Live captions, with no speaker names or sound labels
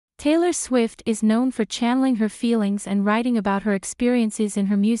Taylor Swift is known for channeling her feelings and writing about her experiences in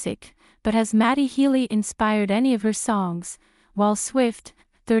her music, but has Matty Healy inspired any of her songs? While Swift,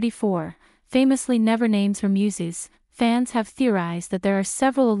 34, famously never names her muses, fans have theorized that there are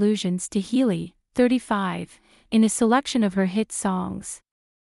several allusions to Healy, 35, in a selection of her hit songs.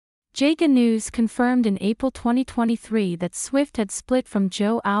 Jaga News confirmed in April 2023 that Swift had split from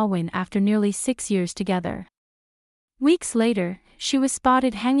Joe Alwyn after nearly 6 years together. Weeks later, she was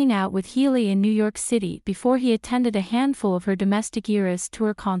spotted hanging out with Healy in New York City before he attended a handful of her domestic Eras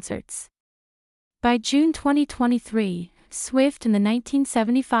tour concerts. By June 2023, Swift and the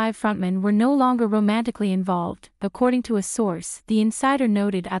 1975 frontman were no longer romantically involved, according to a source. The insider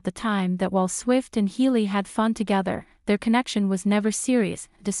noted at the time that while Swift and Healy had fun together, their connection was never serious.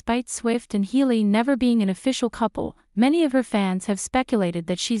 Despite Swift and Healy never being an official couple, many of her fans have speculated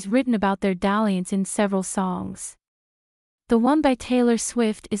that she's written about their dalliance in several songs. The one by Taylor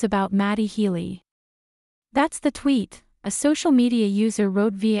Swift is about Matty Healy. That's the tweet, a social media user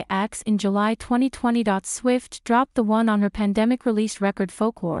wrote via X in July 2020. Swift dropped the one on her pandemic-released record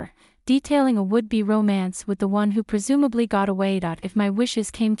Folklore, detailing a would-be romance with the one who presumably got away. If my wishes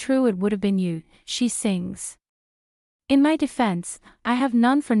came true it would have been you, she sings. In my defense, I have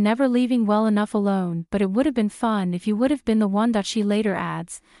none for never leaving well enough alone, but it would have been fun if you would have been the one. She later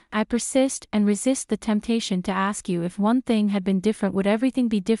adds, I persist and resist the temptation to ask you if one thing had been different, would everything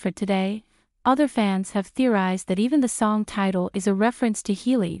be different today? Other fans have theorized that even the song title is a reference to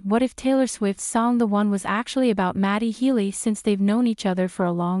Healy. What if Taylor Swift's song The One was actually about Matty Healy, since they've known each other for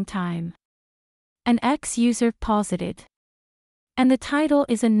a long time? An ex-user posited. And the title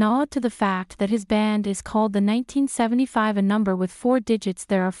is a nod to the fact that his band is called the 1975, a number with 4 digits.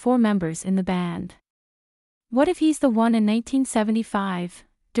 There are 4 members in the band. What if he's the one in 1975?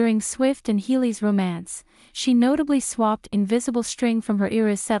 During Swift and Healy's romance, she notably swapped Invisible String from her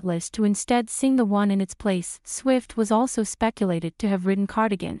era's setlist to instead sing The One in its place. Swift was also speculated to have written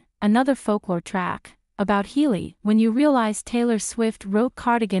Cardigan, another Folklore track, about Healy. When you realize Taylor Swift wrote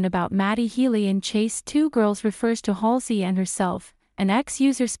Cardigan about Matty Healy and Chase Two Girls refers to Halsey and herself, an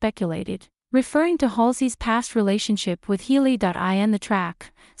ex-user speculated, referring to Halsey's past relationship with Healy. In the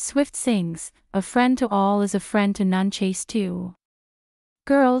track, Swift sings, a friend to all is a friend to none. Chase Two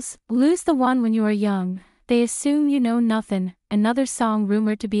Girls, lose the one when you are young, they assume you know nothing. Another song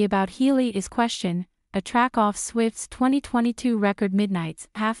rumored to be about Healy is Question, a track off Swift's 2022 record Midnight's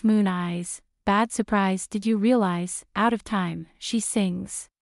Half Moon Eyes. Bad surprise, did you realize, out of time, she sings.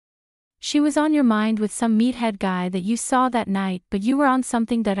 She was on your mind with some meathead guy that you saw that night, but you were on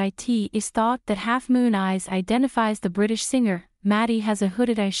something. It is thought that Half Moon Eyes identifies the British singer. Matty has a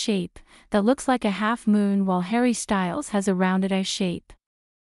hooded eye shape that looks like a half moon, while Harry Styles has a rounded eye shape,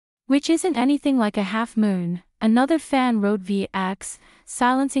 which isn't anything like a half moon. Another fan wrote via X,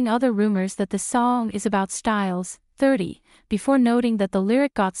 silencing other rumors that the song is about Styles, 30, before noting that the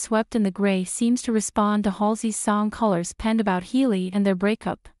lyric Got Swept in the Grey seems to respond to Halsey's song Colors, penned about Healy and their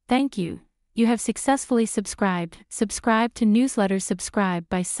breakup. Thank you. You have successfully subscribed. Subscribe to newsletters. Subscribe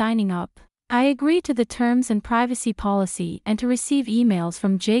by signing up. I agree to the terms and privacy policy and to receive emails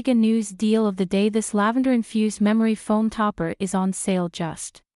from Jaga News. Deal of the day: this lavender-infused memory foam topper is on sale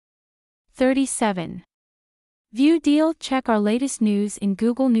just $37. View deal. Check our latest news in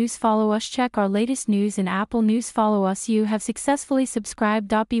Google News. Follow us. Check our latest news in Apple News. Follow us. You have successfully subscribed.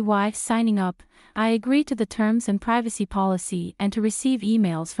 By signing up, I agree to the terms and privacy policy and to receive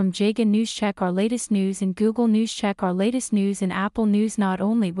emails from Jaga News. Check our latest news in Google News. Check our latest news in Apple News. Not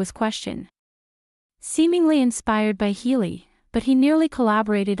only was Question seemingly inspired by Healy, but he nearly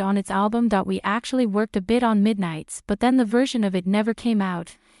collaborated on its album. We actually worked a bit on Midnights, but then the version of it never came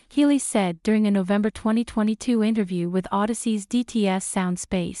out, Healy said during a November 2022 interview with Odyssey's DTS Sound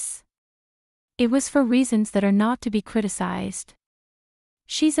Space. It was for reasons that are not to be criticized.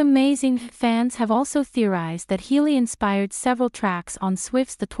 She's amazing. Fans have also theorized that Healy inspired several tracks on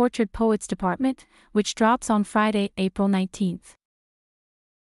Swift's The Tortured Poets Department, which drops on Friday, April 19th.